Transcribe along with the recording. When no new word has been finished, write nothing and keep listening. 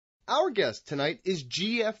our guest tonight is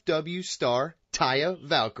GFW star Taya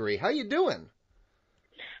Valkyrie. How you doing?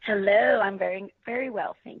 Hello, I'm very, very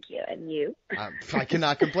well, thank you. And you? I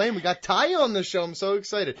cannot complain. We got Taya on the show. I'm so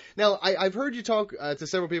excited. Now, I've heard you talk to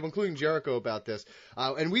several people, including Jericho, about this,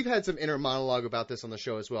 and we've had some inner monologue about this on the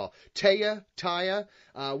show as well. Taya,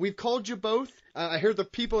 we've called you both. I hear the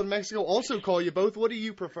people in Mexico also call you both. What do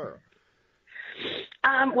you prefer?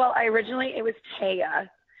 Well, originally it was Taya,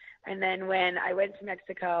 and then when I went to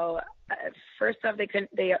Mexico, first off they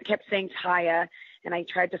kept saying Taya, and I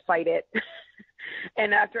tried to fight it.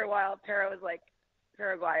 And after a while, Paraguay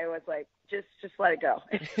was like, just let it go.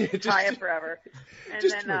 Taya forever. And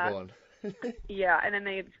just move on. Yeah, and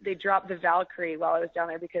then they dropped the Valkyrie while I was down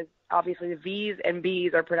there because obviously the V's and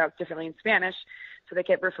B's are pronounced differently in Spanish, so they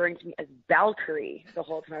kept referring to me as Valkyrie the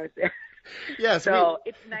whole time I was there. Yes, so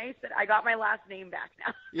it's nice that I got my last name back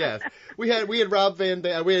now. Yes, we had Rob Van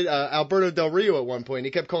Dam, we had Alberto Del Rio at one point.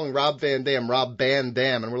 He kept calling Rob Van Dam Rob Van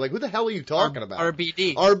Dam, and we're like, "Who the hell are you talking about?"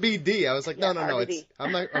 RBD. RBD. I was like, no, RBD.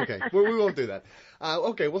 I'm not okay. we won't do that.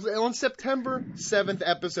 Okay, well, on September 7th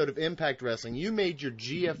episode of Impact Wrestling, you made your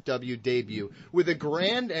GFW debut with a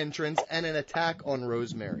grand entrance and an attack on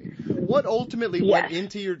Rosemary. What ultimately went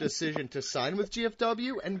into your decision to sign with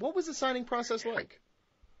GFW, and what was the signing process like?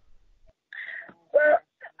 Well,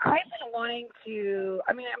 I've been wanting to,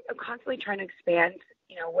 I'm constantly trying to expand,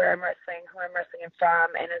 where I'm wrestling, who I'm wrestling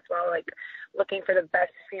from, and as well, looking for the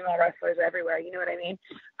best female wrestlers everywhere, you know what I mean?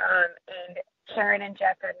 And Karen and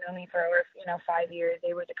Jeff had known me for over, 5 years.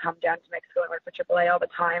 They were to come down to Mexico and work for AAA all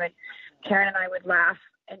the time, and Karen and I would laugh,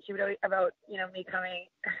 and she would always about, me coming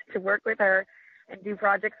to work with her and do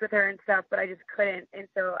projects with her and stuff, but I just couldn't. And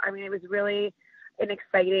so, it was really an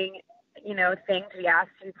exciting thing to be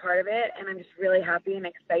asked to be part of it, and I'm just really happy and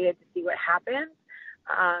excited to see what happens.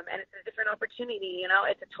 And it's a different opportunity,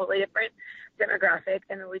 it's a totally different demographic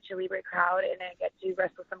than the Lucha Libre crowd, and I get to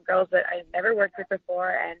wrestle some girls that I've never worked with before,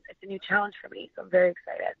 and it's a new challenge for me, so I'm very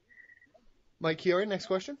excited. Mike Chiori, next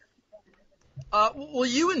question. Well,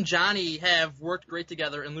 you and Johnny have worked great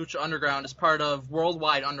together in Lucha Underground as part of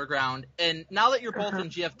Worldwide Underground, and now that you're both in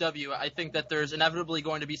GFW, I think that there's inevitably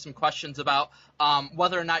going to be some questions about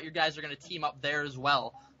whether or not you guys are going to team up there as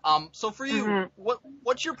well. So for you,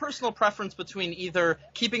 what's your personal preference between either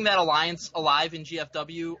keeping that alliance alive in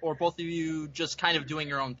GFW or both of you just kind of doing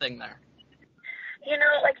your own thing there?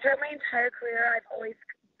 Throughout my entire career, I've always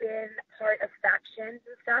been part of factions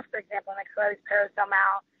and stuff. For example, so I was Perros Del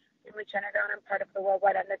Mal in Lucha Underground. I'm part of the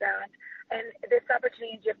Worldwide Underground, and this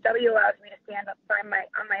opportunity in GFW allows me to stand up on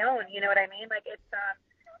my own. You know what I mean?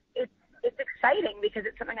 It's exciting because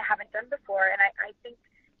it's something I haven't done before, and I think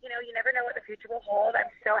you never know what the future will hold. I'm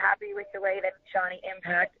so happy with the way that Johnny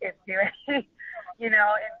Impact is doing, in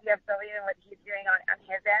GFW and what he's doing on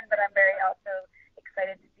his end. But I'm very also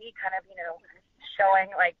excited to be kind of showing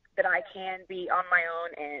that I can be on my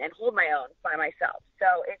own and hold my own by myself.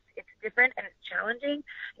 So it's different and it's challenging.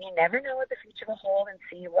 You never know what the future will hold and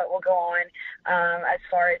see what will go on as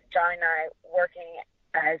far as John and I working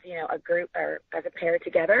as a group or as a pair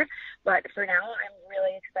together. But for now, I'm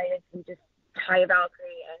really excited to just Taya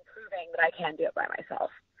Valkyrie and proving that I can do it by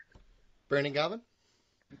myself. Brandon Galvin?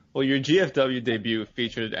 Well, your GFW debut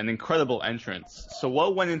featured an incredible entrance. So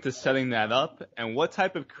what went into setting that up, and what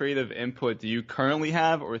type of creative input do you currently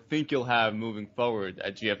have or think you'll have moving forward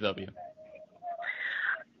at GFW?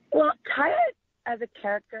 Well, Taya as a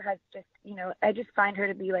character has just, I just find her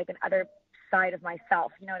to be like another side of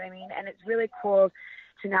myself, you know what I mean? And it's really cool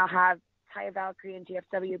to now have Taya Valkyrie and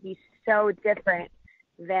GFW be so different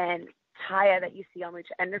than Taya that you see on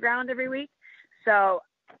Lucha Underground every week. So,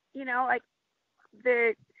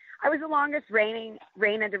 I was the longest reigning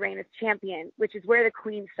Reina de Reinas champion, which is where the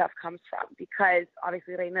queen stuff comes from, because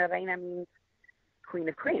obviously Reina means queen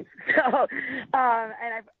of queens. So,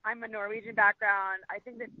 and I'm a Norwegian background. I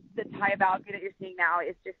think that the Taya Valkyrie that you're seeing now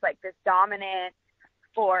is just this dominant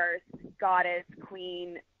force, goddess,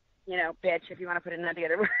 queen, bitch, if you want to put it in any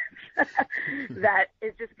other words, that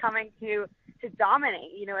is just coming to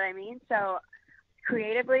dominate, you know what I mean? So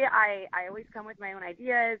creatively, I always come with my own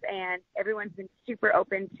ideas, and everyone's been super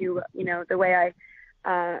open to, the way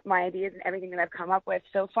my ideas and everything that I've come up with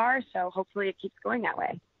so far. So hopefully it keeps going that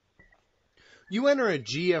way. You enter a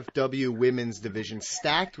GFW women's division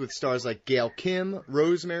stacked with stars like Gail Kim,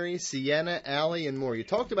 Rosemary, Sienna, Allie, and more. You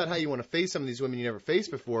talked about how you want to face some of these women you never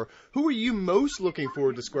faced before. Who are you most looking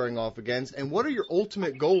forward to squaring off against, and what are your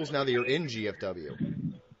ultimate goals now that you're in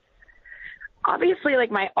GFW? Obviously,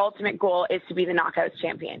 my ultimate goal is to be the Knockouts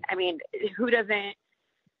champion. I mean, who doesn't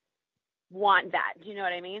want that? Do you know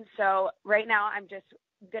what I mean? So right now I'm just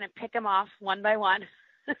going to pick them off one by one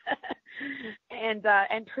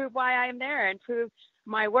and prove why I am there, and prove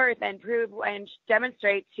my worth, and prove and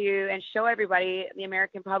demonstrate to and show everybody, the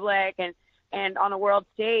American public, and on a world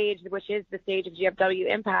stage, which is the stage of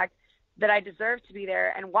GFW Impact, that I deserve to be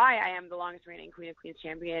there, and why I am the longest reigning Queen of Queens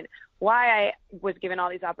champion, why I was given all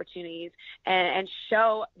these opportunities, and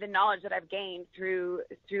show the knowledge that I've gained through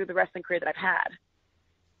the wrestling career that I've had.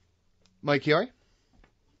 Mike Chiari?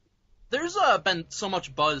 There's been so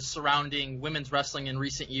much buzz surrounding women's wrestling in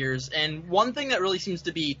recent years, and one thing that really seems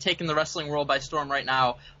to be taking the wrestling world by storm right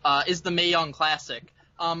now is the Mae Young Classic.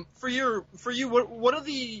 For you, what are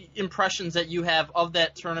the impressions that you have of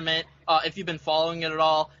that tournament, if you've been following it at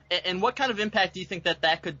all, and what kind of impact do you think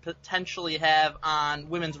that could potentially have on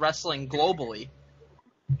women's wrestling globally?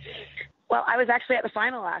 Well, I was actually at the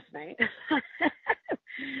final last night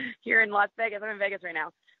here in Las Vegas. I'm in Vegas right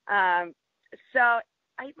now. So,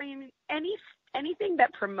 I mean, anything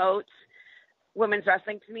that promotes women's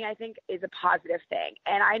wrestling to me, I think, is a positive thing.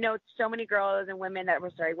 And I know so many girls and women that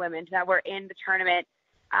were in the tournament,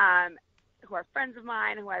 who are friends of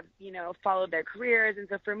mine, who I've, followed their careers. And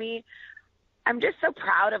so for me, I'm just so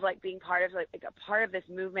proud of being part of a part of this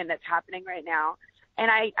movement that's happening right now.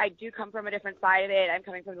 And I do come from a different side of it. I'm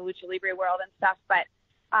coming from the Lucha Libre world and stuff, but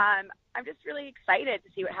I'm just really excited to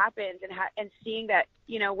see what happens and seeing that,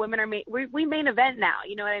 women are we main event now.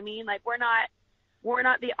 You know what I mean? Like, we're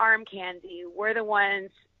not the arm candy. We're the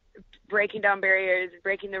ones breaking down barriers,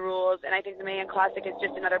 breaking the rules. And I think the Mae Young Classic is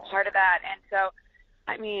just another part of that. And so,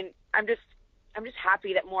 I mean, I'm just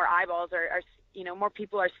happy that more eyeballs are more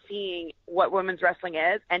people are seeing what women's wrestling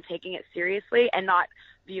is and taking it seriously and not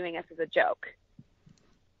viewing us as a joke.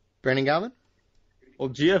 Brandon Galvin? Well,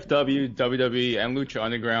 GFW, WWE, and Lucha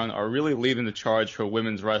Underground are really leading the charge for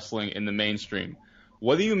women's wrestling in the mainstream.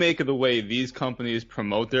 What do you make of the way these companies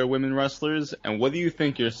promote their women wrestlers, and what do you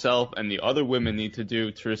think yourself and the other women need to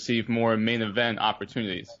do to receive more main event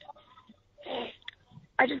opportunities?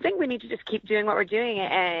 I just think we need to just keep doing what we're doing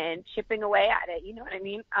and chipping away at it. You know what I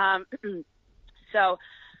mean? So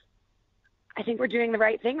I think we're doing the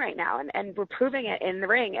right thing right now, and we're proving it in the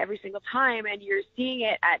ring every single time. And you're seeing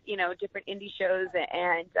it at, different indie shows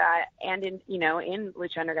and in, in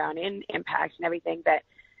Lucha Underground, in Impact and everything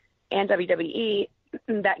and WWE,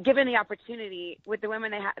 that given the opportunity with the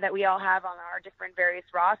women that we all have on our different various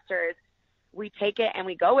rosters, we take it and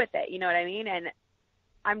we go with it. You know what I mean? And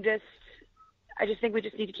I just think we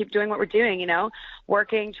just need to keep doing what we're doing,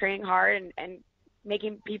 working, training hard, and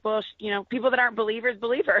making people, people that aren't believers.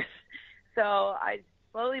 So I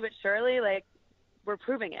slowly but surely, we're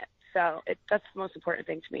proving it. So that's the most important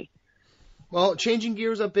thing to me. Well, changing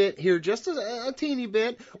gears a bit here, just a teeny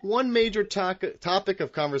bit, one major topic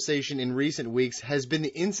of conversation in recent weeks has been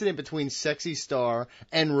the incident between Sexy Star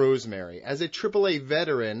and Rosemary. As a AAA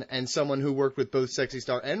veteran and someone who worked with both Sexy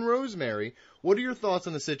Star and Rosemary, what are your thoughts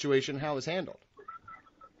on the situation and how it was handled?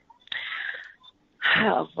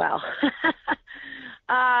 Oh, well.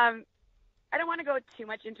 I don't want to go too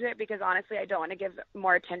much into it because honestly, I don't want to give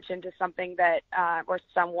more attention to something that, or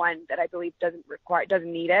someone that I believe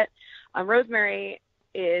doesn't need it. Rosemary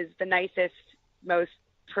is the nicest, most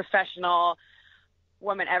professional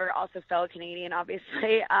woman ever, also fellow Canadian,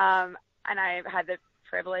 obviously. And I've had the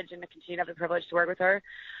privilege and continue to have the privilege to work with her.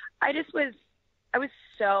 I was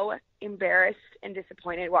so embarrassed and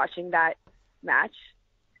disappointed watching that match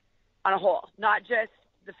on a whole, not just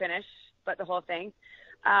the finish, but the whole thing.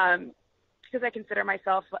 Because I consider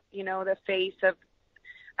myself, the face of,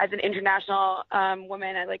 as an international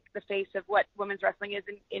woman, I like the face of what women's wrestling is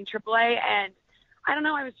in AAA. And I don't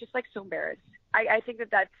know, I was just so embarrassed. I think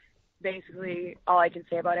that's basically all I can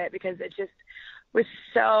say about it, because it just was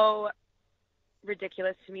so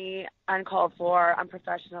ridiculous to me, uncalled for,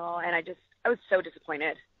 unprofessional. And I was so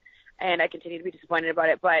disappointed, and I continue to be disappointed about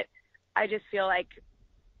it. But I just feel like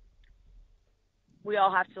we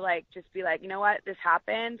all have to just be you know what, this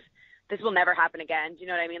happened. This will never happen again. Do you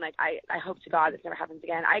know what I mean? I hope to God this never happens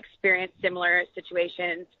again. I experienced similar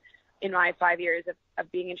situations in my 5 years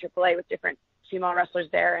of being in AAA with different female wrestlers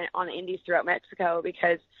there and on the indies throughout Mexico,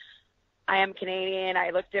 because I am Canadian. I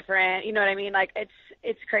look different. You know what I mean?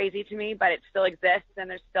 It's crazy to me, but it still exists. And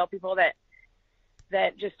there's still people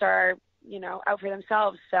that just are, out for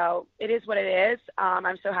themselves. So it is what it is.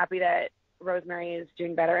 I'm so happy that Rosemary is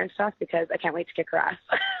doing better and stuff, because I can't wait to kick her ass.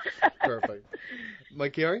 Perfect.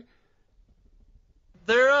 Mike Chiari?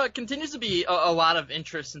 There continues to be a lot of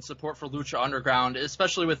interest and support for Lucha Underground,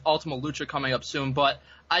 especially with Ultima Lucha coming up soon, but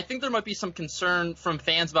I think there might be some concern from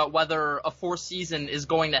fans about whether a fourth season is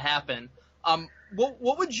going to happen.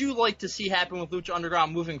 What would you like to see happen with Lucha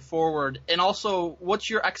Underground moving forward, and also what's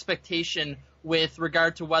your expectation with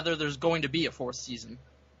regard to whether there's going to be a fourth season?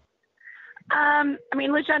 I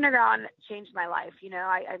mean, Lucha Underground changed my life. You know,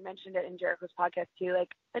 I mentioned it in Jericho's podcast too. Like,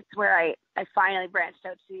 it's where I finally branched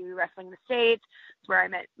out to wrestling in the States. It's where I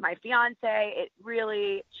met my fiance. It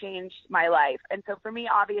really changed my life. And so for me,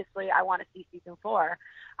 obviously, I want to see season 4.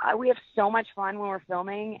 We have so much fun when we're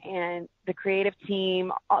filming, and the creative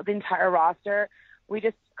team, the entire roster, we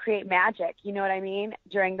just create magic. You know what I mean?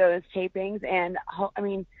 During those tapings. And I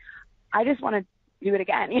mean, I just want to do it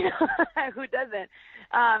again. You know, who doesn't?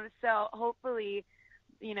 So hopefully,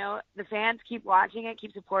 you know, the fans keep watching it,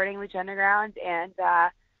 keep supporting Lucha Underground, and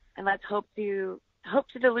let's hope to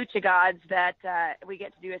the Lucha gods that we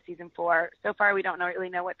get to do a season 4. So far, we don't really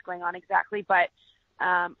know what's going on exactly, but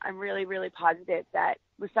I'm really, really positive that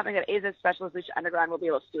with something that is as special as Lucha Underground, we'll be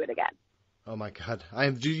able to do it again. Oh my God! I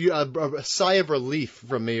am a sigh of relief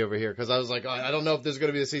from me over here, because I was like, I don't know if there's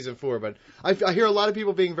going to be a season 4, but I hear a lot of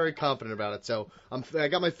people being very confident about it. So I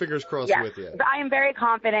got my fingers crossed with you. I am very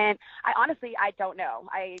confident. I don't know.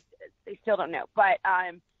 I still don't know, but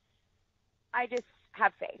I just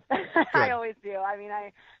have faith. I always do. I mean,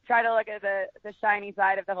 I try to look at the shiny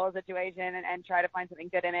side of the whole situation and try to find something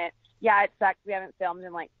good in it. Yeah, it sucks. We haven't filmed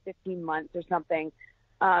in like 15 months or something,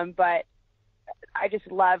 but I just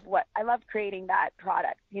love creating that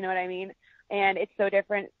product. You know what I mean? And it's so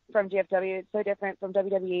different from GFW. It's so different from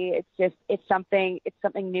WWE. It's something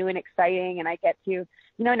new and exciting. And I get to, you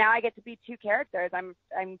know, now I get to be 2 characters.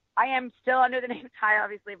 I am still under the name Taya,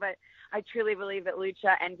 obviously, but I truly believe that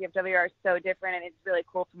Lucha and GFW are so different, and it's really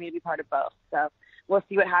cool for me to be part of both. So we'll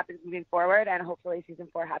see what happens moving forward, and hopefully season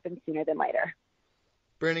 4 happens sooner than later.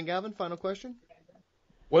 Brandon Gavin, final question.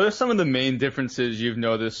 What are some of the main differences you've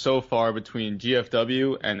noticed so far between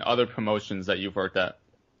GFW and other promotions that you've worked at?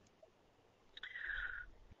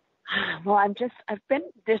 Well, I've been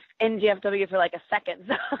this in GFW for like a second.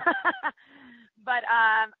 So but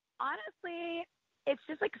honestly, it's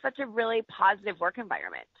just like such a really positive work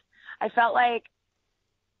environment. I felt like,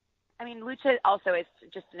 I mean, Lucha also is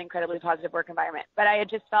just an incredibly positive work environment, but I had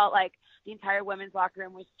just felt like the entire women's locker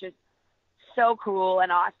room was just so cool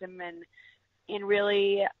and awesome, and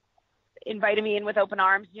really invited me in with open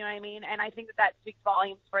arms, you know what I mean? And I think that speaks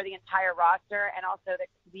volumes for the entire roster, and also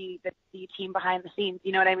the team behind the scenes,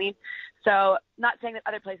 you know what I mean? So not saying that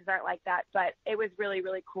other places aren't like that, but it was really,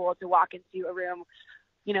 really cool to walk into a room,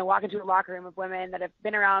 you know, walk into a locker room of women that have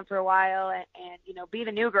been around for a while and you know, be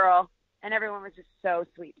the new girl, and everyone was just so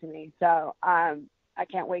sweet to me. So I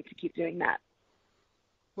can't wait to keep doing that.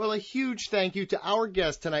 Well, a huge thank you to our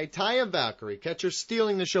guest tonight, Taya Valkyrie. Catch her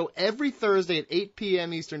stealing the show every Thursday at 8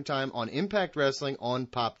 p.m. Eastern Time on Impact Wrestling on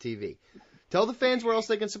Pop TV. Tell the fans where else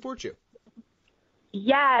they can support you.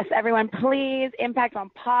 Yes, everyone, please, Impact on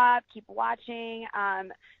Pop. Keep watching.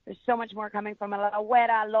 There's so much more coming from La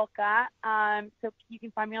Güera Loca. So you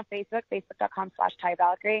can find me on Facebook, facebook.com/Taya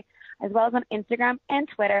Valkyrie, as well as on Instagram and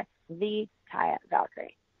Twitter, the Taya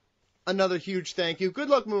Valkyrie. Another huge thank you. Good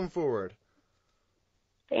luck moving forward.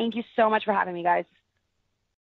 Thank you so much for having me, guys.